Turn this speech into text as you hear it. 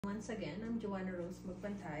Once again, I'm Joanna Rose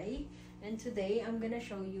Magpantay, and today I'm gonna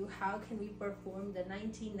show you how can we perform the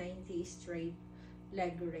 1990 straight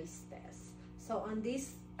leg raise test. So on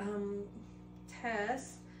this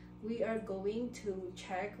test, we are going to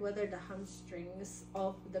check whether the hamstrings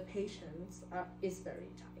of the patients is very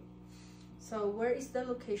tight. So where is the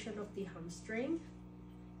location of the hamstring?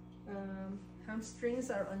 Hamstrings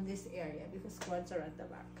are on this area because quads are at the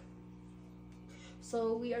back.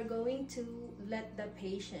 So we are going to let the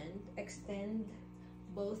patient extend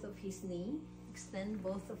both of his knee,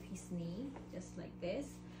 just like this.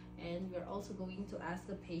 And we're also going to ask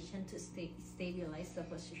the patient to stabilize the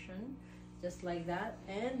position, just like that.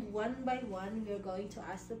 And one by one, we're going to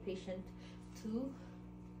ask the patient to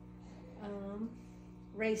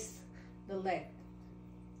raise the leg.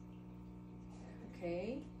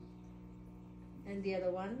 Okay. And the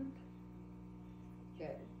other one.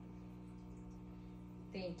 Good.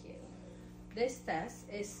 Thank you. This test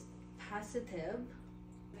is positive.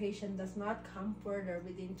 Patient does not come further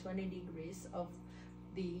within 20 degrees of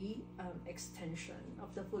the extension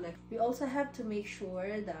of the full leg. We also have to make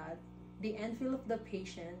sure that the end feel of the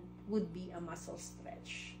patient would be a muscle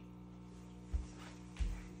stretch.